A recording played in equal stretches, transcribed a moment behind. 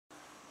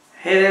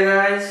Hey there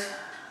guys,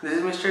 this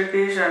is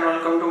MrKrish and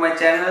welcome to my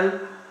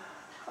channel.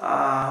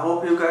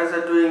 Hope you guys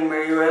are doing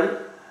very well.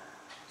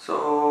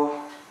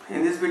 So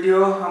in this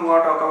video I'm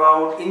going to talk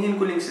about engine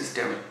cooling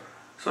system.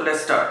 So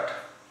let's start.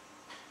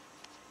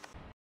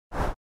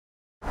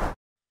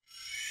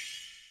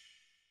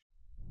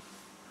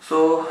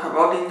 So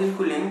about engine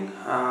cooling,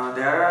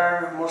 there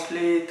are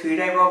mostly three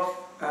type of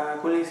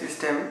cooling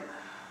system.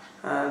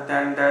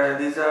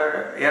 These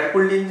are air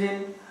cooled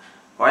engine,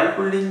 oil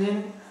cooled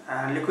engine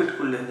and liquid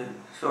cooled engine.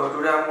 So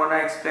today I'm gonna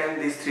explain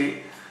these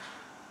three.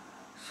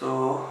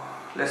 So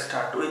let's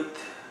start with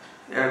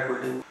air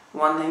cooled engine.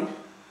 One thing,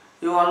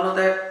 you all know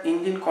that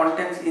engine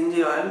contains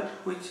engine oil,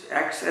 which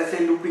acts as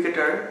a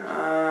lubricator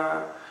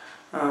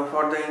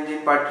for the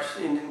engine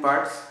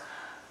parts.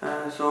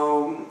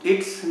 So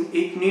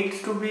it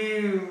needs to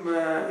be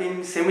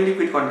in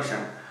semi-liquid condition.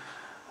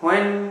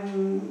 When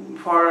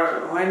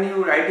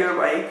you ride your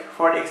bike,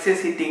 for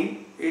excess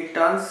heating, it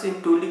turns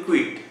into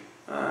liquid.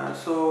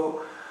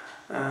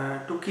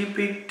 To keep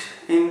it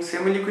in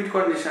semi-liquid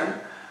condition,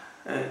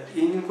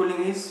 engine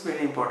cooling is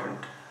very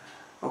important.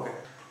 Okay,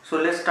 so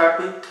let's start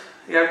with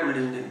air-cooled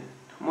engine.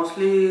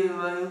 Mostly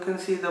you can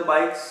see the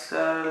bikes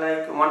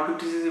like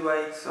 150cc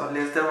bikes or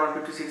less than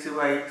 150cc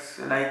bikes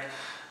like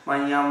my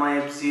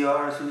Yamaha FZ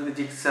or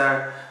Suzuki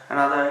Gixxer and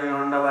other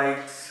Honda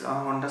bikes,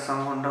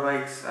 some Honda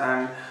bikes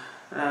and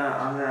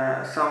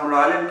some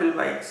Royal Enfield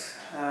bikes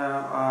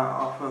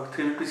of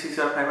 350cc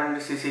or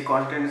 500cc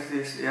contains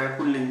this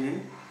air-cooled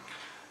engine.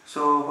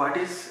 So what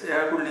is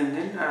air-cooled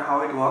engine and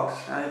how it works?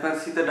 You can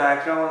see the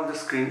diagram on the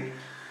screen.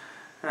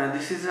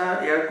 This is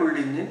an air-cooled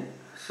engine.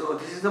 So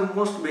this is the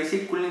most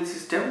basic cooling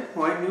system.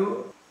 When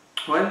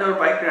the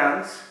bike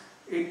runs,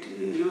 it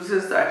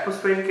uses the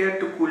atmospheric air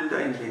to cool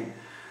the engine.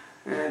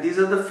 These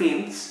are the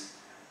fins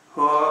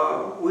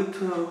with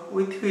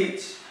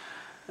which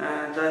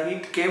the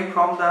heat came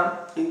from the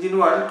engine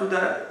oil to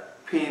the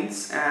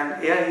fins,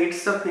 and air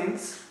hits the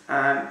fins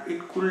and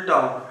it cooled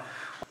down.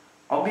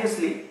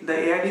 Obviously the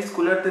air is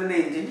cooler than the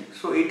engine,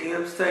 so it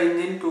helps the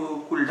engine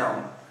to cool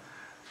down.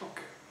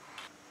 Okay.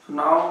 So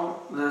now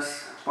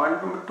this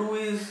point number 2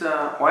 is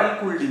oil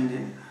cooled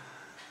engine.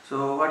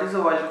 So what is the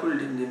oil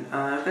cooled engine?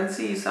 You can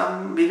see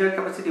some bigger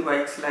capacity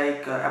bikes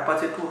like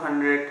Apache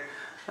 200,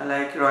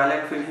 like Royal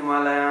Enfield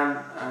Himalayan,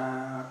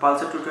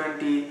 Pulsar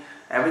 220,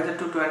 Avenger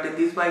 220.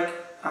 These bike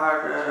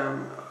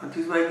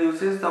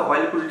uses the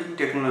oil cooling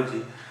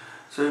technology.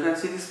 So you can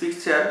see this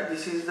picture.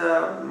 This is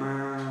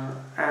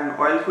an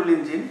oil cooled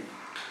engine,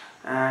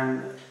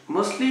 and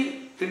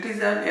mostly it is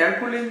an air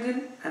cooled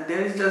engine, and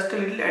there is just a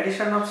little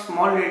addition of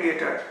small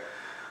radiator.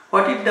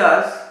 What it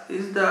does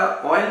is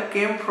the oil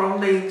came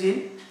from the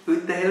engine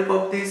with the help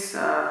of this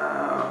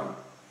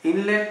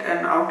inlet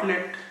and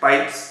outlet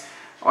pipes.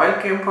 Oil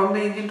came from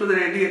the engine to the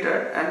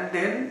radiator, and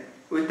then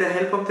with the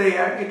help of the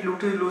air it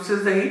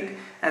loses the heat,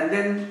 and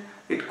then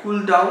it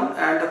cools down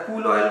and the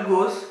cool oil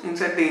goes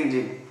inside the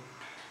engine.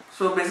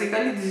 So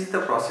basically this is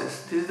the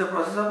process. This is the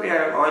process of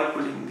oil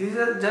cooling. These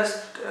are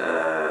just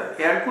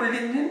air cooled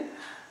engine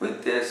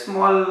with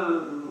small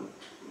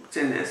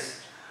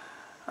changes.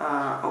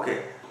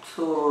 Okay.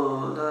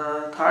 So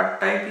the third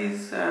type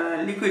is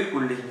liquid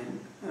cooled engine.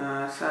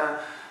 So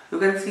you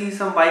can see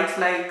some bikes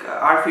like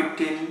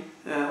R15,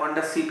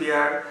 Honda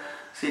CBR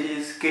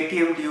series,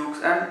 KTM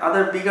Dukes and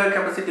other bigger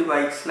capacity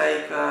bikes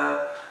like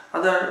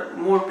other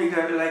more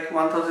bigger like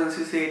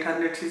 1000cc,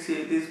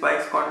 800cc. These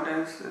bikes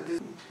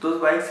those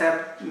bikes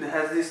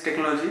has this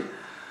technology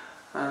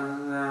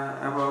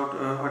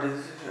about what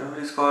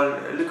is called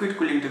liquid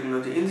cooling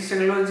technology. In this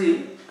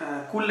technology,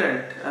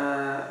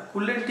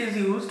 coolant is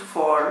used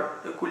for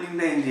cooling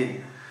the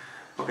engine.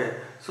 Okay,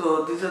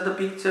 so these are the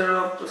picture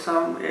of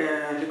some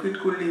liquid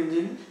cooled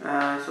engine.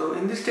 So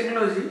in this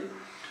technology,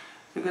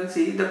 you can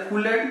see the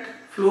coolant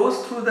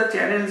flows through the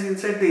channels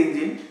inside the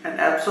engine and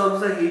absorbs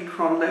the heat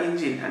from the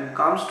engine and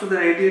comes to the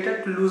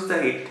radiator to lose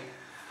the heat.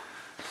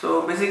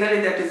 So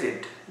basically that is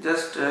it.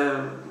 Just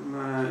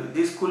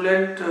this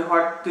coolant,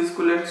 what this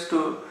coolants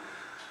do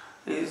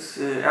is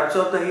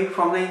absorb the heat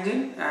from the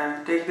engine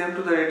and take them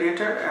to the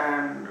radiator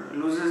and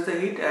loses the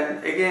heat,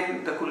 and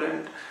again the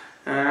coolant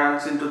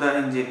runs into the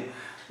engine.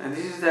 And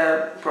this is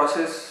the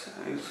process.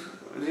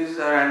 This is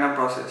a random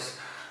process.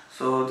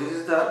 So this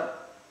is the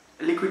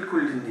liquid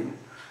cooled engine.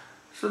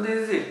 So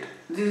this is it.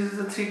 This is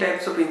the three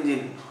types of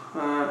engine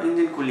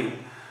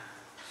cooling.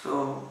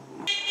 So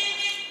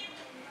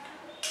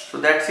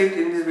that's it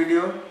in this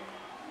video.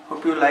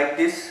 Hope you like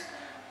this.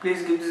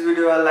 Please give this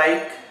video a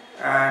like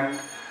and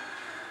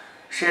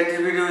share this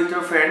video with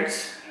your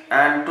friends,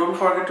 and don't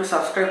forget to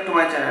subscribe to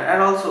my channel,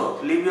 and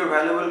also leave your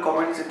valuable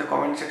comments in the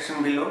comment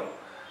section below.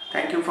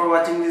 Thank you for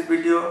watching this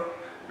video.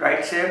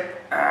 Ride safe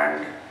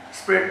and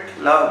spread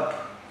love.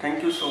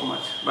 Thank you so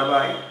much. Bye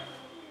bye.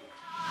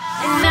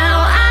 And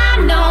now I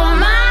know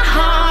my